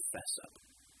to do a fess-up.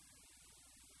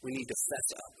 We need to fess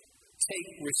up. Take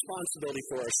responsibility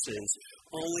for our sins.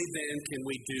 Only then can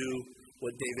we do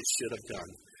what David should have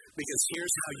done. Because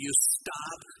here's how you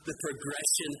stop the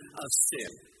progression of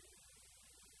sin.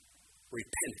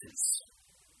 Repentance.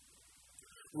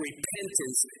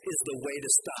 Repentance is the way to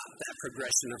stop that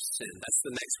progression of sin. That's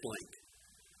the next blank.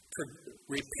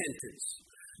 Repentance.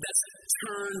 That's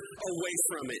turn away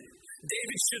from it.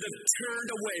 David should have turned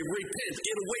away, repent,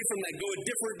 get away from that, go a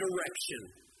different direction.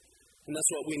 And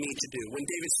that's what we need to do. When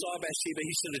David saw Bathsheba,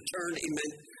 he should have turned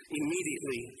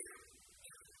immediately,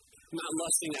 not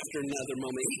lusting after another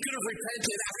moment. He could have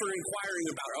repented after inquiring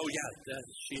about,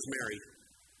 she's married.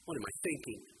 What am I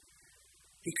thinking?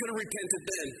 He could have repented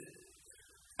then.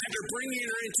 After bringing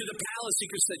her into the palace, he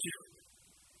could have said,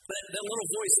 that little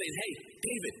voice saying, hey,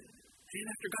 David, man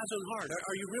after God's own heart,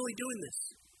 are you really doing this?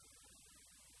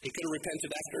 He could have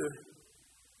repented after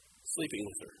sleeping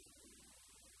with her.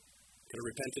 He could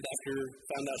have repented after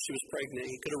found out she was pregnant.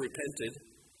 He could have repented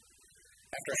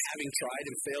after having tried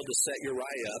and failed to set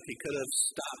Uriah up. He could have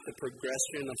stopped the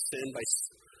progression of sin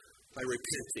by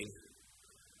repenting.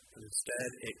 But instead,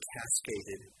 it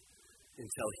cascaded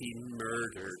until he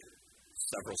murdered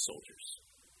several soldiers.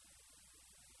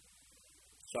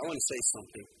 So I want to say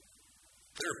something.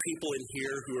 There are people in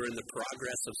here who are in the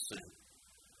progress of sin.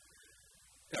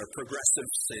 Our progressive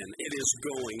sin. It is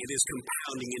going. It is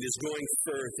compounding. It is going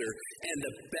further. And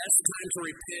the best time to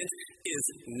repent is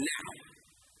now.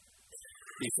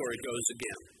 Before it goes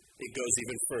again. It goes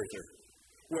even further.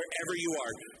 Wherever you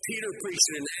are. Peter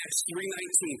preached in Acts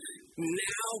 3:19.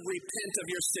 Now repent of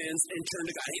your sins and turn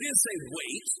to God. He didn't say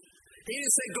wait. He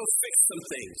didn't say go fix some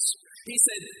things. He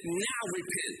said now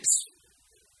repent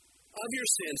of your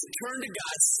sins. Turn to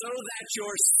God so that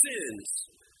your sins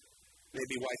may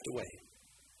be wiped away.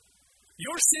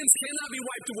 Your sins cannot be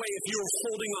wiped away if you're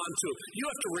holding on to them. You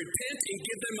have to repent and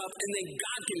give them up, and then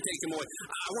God can take them away.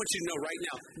 I want you to know right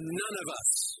now, none of us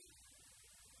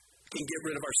can get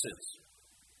rid of our sins.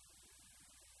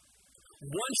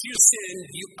 Once you sin,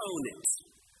 you own it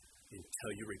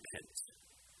until you repent.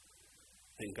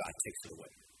 Then God takes it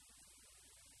away.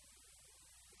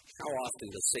 How often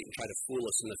does Satan try to fool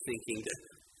us into thinking that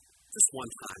just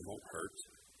one time won't hurt?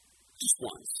 Just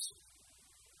once.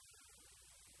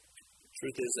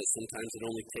 Truth is that sometimes it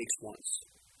only takes once.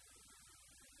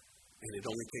 And it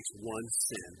only takes one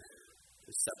sin to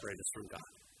separate us from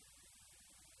God.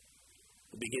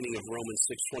 The beginning of Romans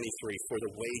 6:23, for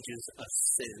the wages of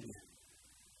sin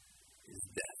is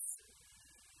death.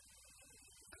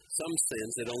 Some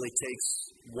sins, it only takes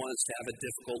once to have a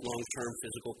difficult long-term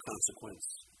physical consequence,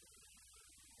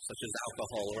 such as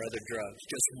alcohol or other drugs.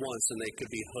 Just once and they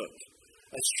could be hooked.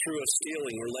 That's true of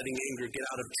stealing or letting anger get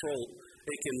out of control.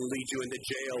 It can lead you into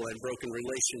jail and broken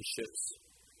relationships.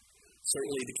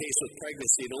 Certainly the case with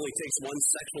pregnancy, it only takes one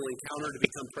sexual encounter to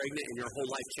become pregnant and your whole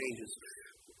life changes.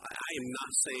 I am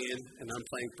not saying an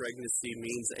unplanned pregnancy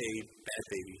means a bad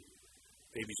baby.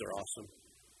 Babies are awesome.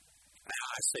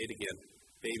 I say it again.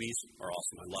 Babies are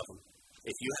awesome. I love them.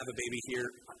 If you have a baby here,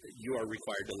 you are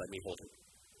required to let me hold it.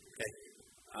 Okay?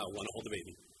 I want to hold the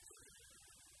baby.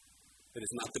 But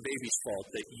it's not the baby's fault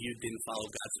that you didn't follow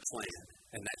God's plan.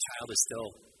 And that child is still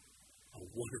a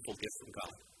wonderful gift from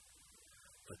God.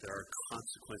 But there are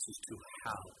consequences to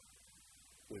how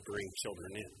we bring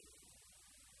children in.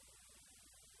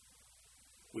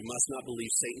 We must not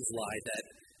believe Satan's lie that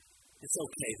it's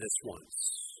okay this once.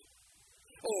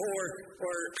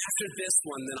 Or after this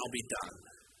one, then I'll be done.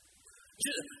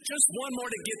 Just one more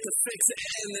to get to fix it,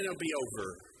 and then it'll be over.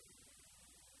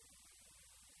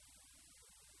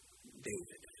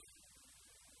 David,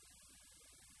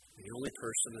 the only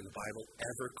person in the Bible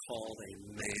ever called a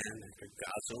man after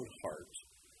God's own heart,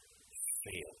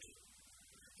 failed.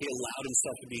 He allowed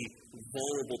himself to be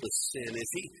vulnerable to sin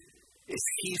if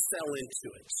he fell into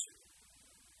it.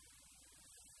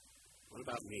 What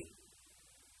about me?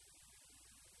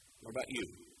 What about you?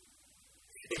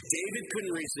 If David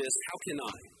couldn't resist, how can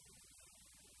I?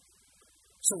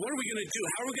 So what are we going to do?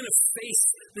 How are we going to face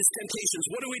these temptations?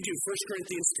 What do we do? 1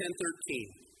 Corinthians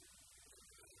 10:13.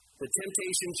 The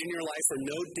temptations in your life are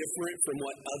no different from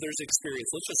what others experience.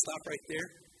 Let's just stop right there.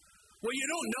 Well, you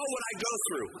don't know what I go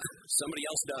through. Somebody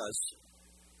else does.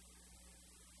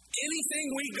 Anything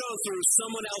we go through,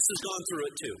 someone else has gone through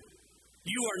it too.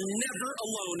 You are never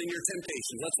alone in your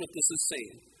temptations. That's what this is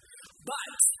saying.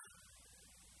 But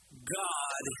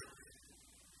God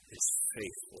is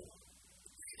faithful.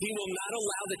 He will not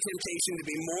allow the temptation to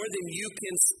be more than you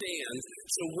can stand.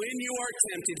 So when you are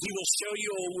tempted, He will show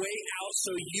you a way out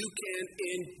so you can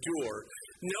endure.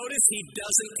 Notice He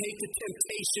doesn't take the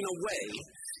temptation away.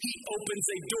 He opens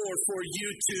a door for you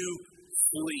to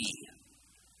flee,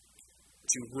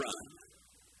 to run.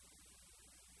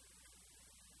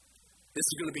 This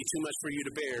is going to be too much for you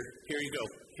to bear. Here you go.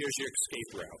 Here's your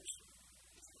escape route.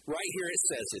 Right here it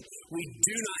says it. We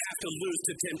do not have to lose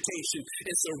to temptation.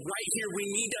 And so right here we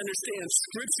need to understand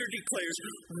Scripture declares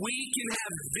we can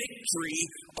have victory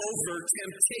over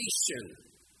temptation.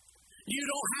 You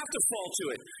don't have to fall to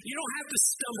it. You don't have to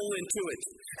stumble into it.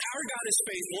 Our God is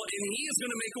faithful and He is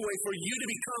going to make a way for you to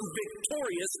become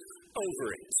victorious over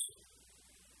it.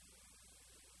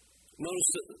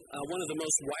 One of the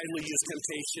most widely used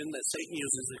temptation that Satan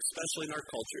uses, especially in our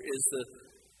culture, is the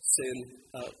sin,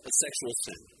 a sexual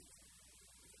sin.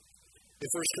 In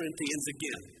 1 Corinthians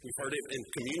again, you've heard it in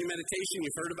communion meditation,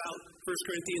 you've heard about 1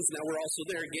 Corinthians, now we're also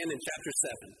there again in chapter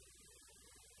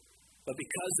 7. But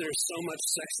because there's so much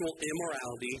sexual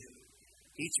immorality,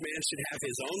 each man should have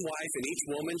his own wife and each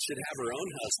woman should have her own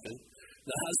husband.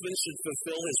 The husband should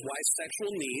fulfill his wife's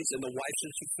sexual needs and the wife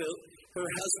should fulfill her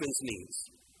husband's needs.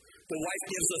 The wife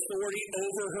gives authority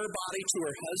over her body to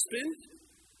her husband,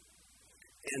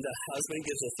 and the husband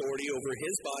gives authority over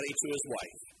his body to his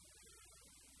wife.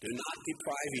 Do not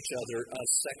deprive each other of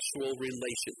sexual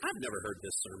relation. I've never heard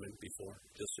this sermon before,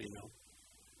 just so you know.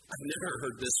 I've never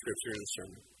heard this scripture in a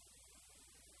sermon.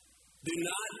 Do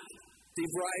not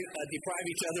deprive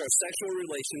each other of sexual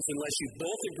relations unless you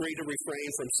both agree to refrain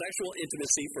from sexual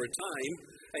intimacy for a time,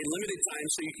 a limited time,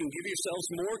 so you can give yourselves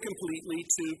more completely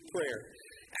to prayer.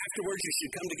 Afterwards, you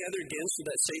should come together again so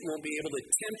that Satan won't be able to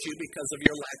tempt you because of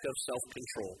your lack of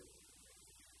self-control.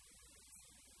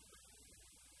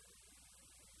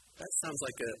 That sounds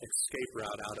like an escape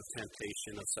route out of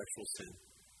temptation of sexual sin.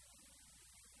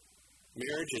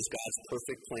 Marriage is God's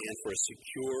perfect plan for a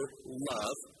secure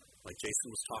love, like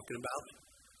Jason was talking about,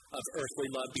 of earthly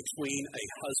love between a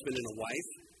husband and a wife.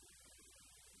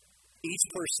 Each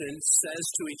person says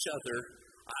to each other,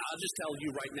 I'll just tell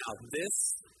you right now,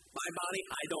 my body,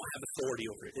 I don't have authority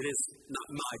over it. It is not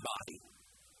my body.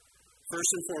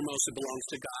 First and foremost, it belongs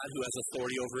to God who has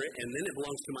authority over it, and then it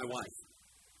belongs to my wife.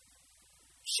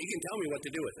 She can tell me what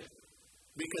to do with it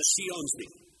because she owns me,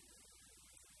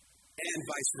 and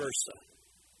vice versa.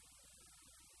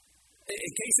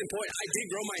 In case in point, I did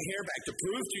grow my hair back to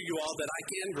prove to you all that I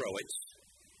can grow it.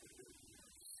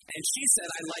 And she said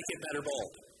I like it better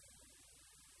bald.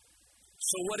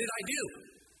 So what did I do?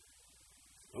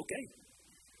 Okay.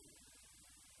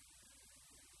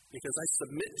 Because I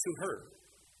submit to her,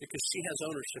 because she has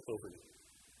ownership over me.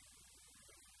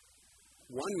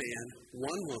 One man,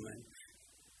 one woman,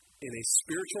 in a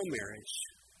spiritual marriage,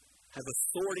 have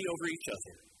authority over each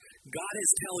other. God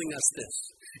is telling us this.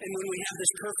 And when we have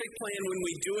this perfect plan, when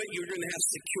we do it, you're going to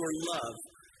have secure love.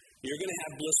 You're going to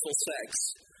have blissful sex.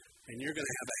 And you're going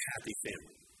to have a happy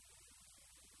family.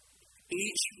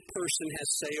 Each person has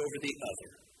say over the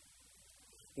other.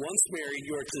 Once married,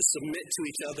 you are to submit to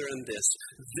each other in this.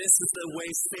 This is the way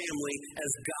family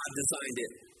as God designed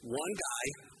it. One guy,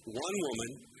 one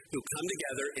woman, who come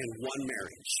together in one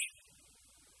marriage.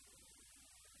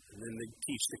 And then they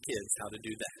teach the kids how to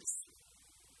do that.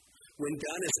 When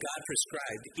done as God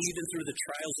prescribed, even through the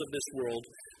trials of this world,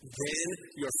 then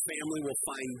your family will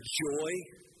find joy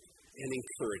and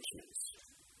encouragement.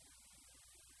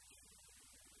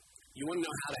 You want to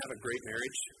know how to have a great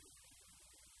marriage?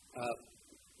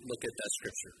 Look at that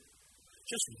scripture.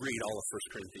 Just read all of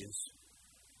 1 Corinthians.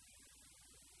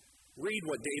 Read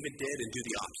what David did and do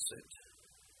the opposite.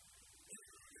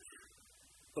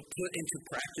 But put into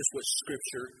practice what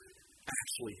Scripture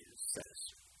actually says.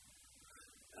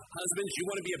 Husbands, you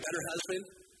want to be a better husband?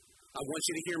 I want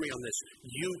you to hear me on this.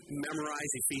 You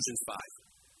memorize Ephesians 5.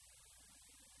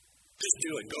 Just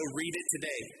do it. Go read it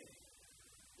today.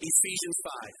 Ephesians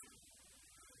 5.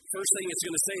 First thing it's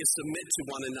going to say is submit to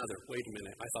one another. Wait a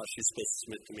minute. I thought she's supposed to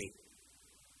submit to me.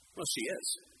 Well, she is.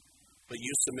 But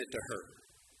you submit to her.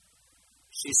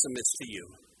 She submits to you.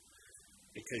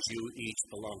 Because you each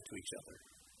belong to each other.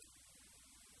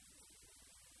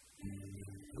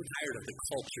 I'm tired of the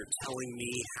culture telling me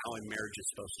how a marriage is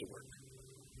supposed to work.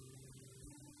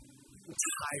 I'm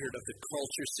tired of the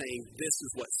culture saying this is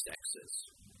what sex is.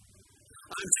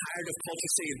 I'm tired of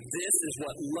culture saying this is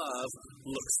what love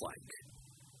looks like.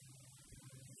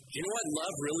 Do you know what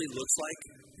love really looks like?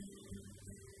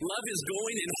 Love is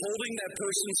going and holding that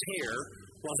person's hair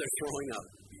while they're throwing up.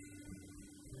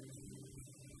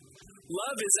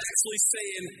 Love is actually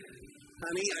saying,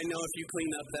 honey, I know if you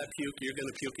clean up that puke, you're going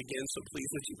to puke again, so please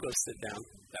would you go sit down?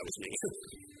 That was me.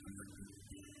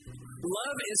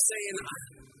 Love is saying,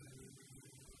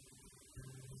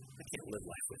 I can't live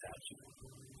life without you.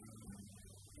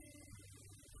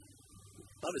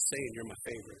 Love is saying, you're my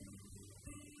favorite.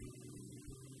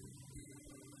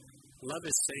 Love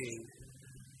is saying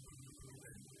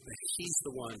that he's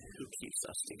the one who keeps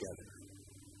us together.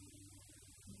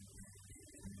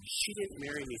 She didn't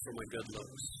marry me for my good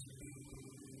looks.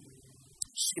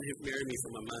 She didn't marry me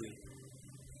for my money.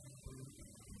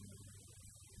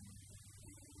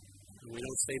 And we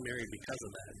don't stay married because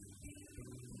of that.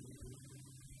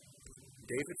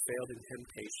 David failed in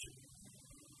temptation.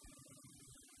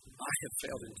 I have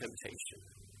failed in temptation.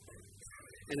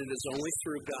 And it is only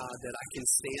through God that I can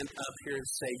stand up here and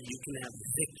say, you can have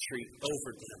victory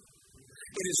over them.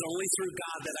 It is only through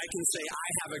God that I can say, I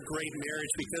have a great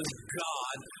marriage because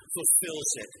God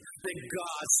fulfills it, that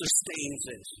God sustains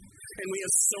it. And we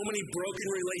have so many broken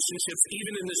relationships,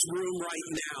 even in this room right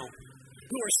now,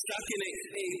 who are stuck in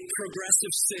a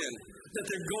progressive sin, that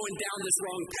they're going down this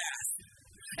wrong path.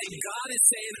 And God is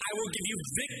saying, I will give you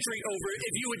victory over it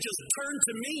if you would just turn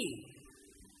to me.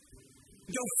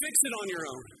 Don't fix it on your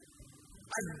own.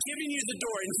 I've given you the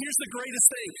door, and here's the greatest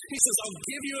thing. He says, I'll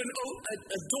give you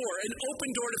a door, an open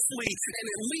door to flee, and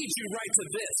it leads you right to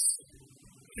this.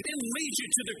 It leads you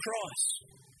to the cross.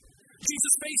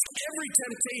 Jesus faced every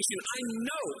temptation. I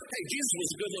know, hey, Jesus was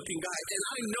a good-looking guy, and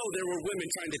I know there were women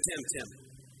trying to tempt him.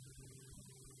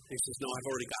 He says, no, I've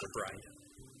already got a bride.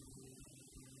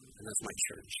 And that's my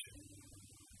church.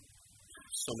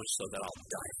 So much so that I'll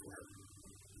die for her.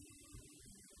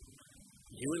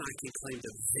 You and I can claim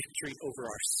the victory over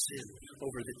our sin,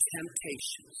 over the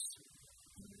temptations,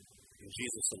 in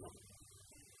Jesus alone.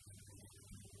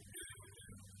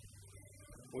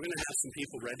 We're going to have some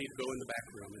people ready to go in the back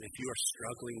room, and if you are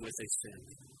struggling with a sin,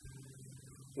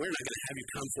 we're not going to have you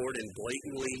come forward and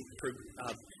blatantly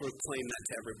proclaim that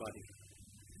to everybody.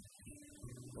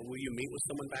 But will you meet with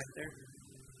someone back there?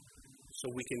 So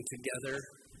we can together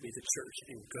be the church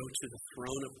and go to the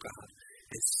throne of God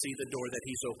and see the door that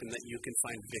he's opened, that you can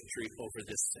find victory over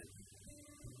this sin.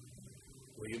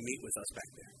 Will you meet with us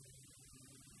back there?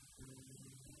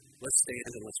 Let's stand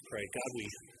and let's pray. God,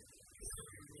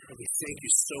 we thank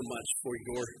you so much for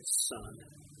your Son.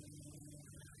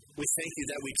 We thank you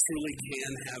that we truly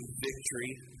can have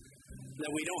victory,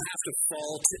 that we don't have to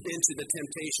fall into the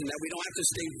temptation, that we don't have to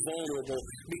stay vulnerable,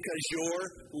 because your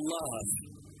love,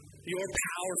 your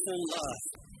powerful love,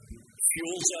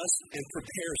 fuels us and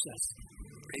prepares us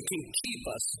and can keep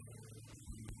us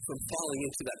from falling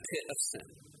into that pit of sin.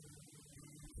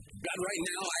 God, right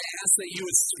now I ask that you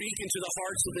would speak into the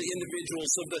hearts of the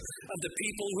individuals, of the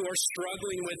people who are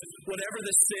struggling with whatever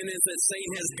the sin is that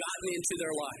Satan has gotten into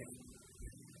their life.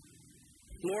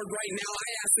 Lord, right now I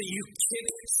ask that you kick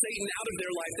Satan out of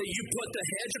their life, that you put the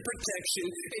hedge of protection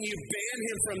and you ban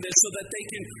him from this so that they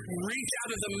can reach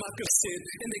out of the muck of sin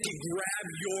and they can grab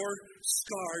your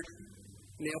scarred,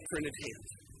 nail-printed hand.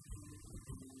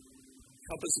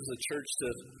 Help us as a church to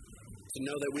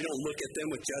know that we don't look at them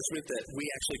with judgment, that we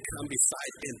actually come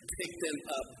beside and pick them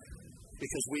up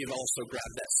because we've also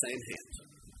grabbed that same hand.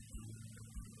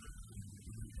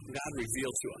 God,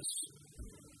 reveal to us.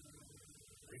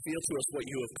 Reveal to us what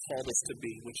you have called us to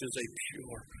be, which is a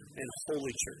pure and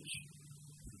holy church.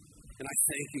 And I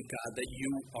thank you, God, that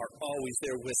you are always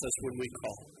there with us when we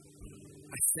call.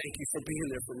 I thank you for being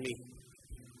there for me.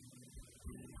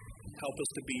 Help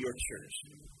us to be your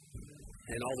church.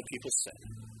 And all the people said.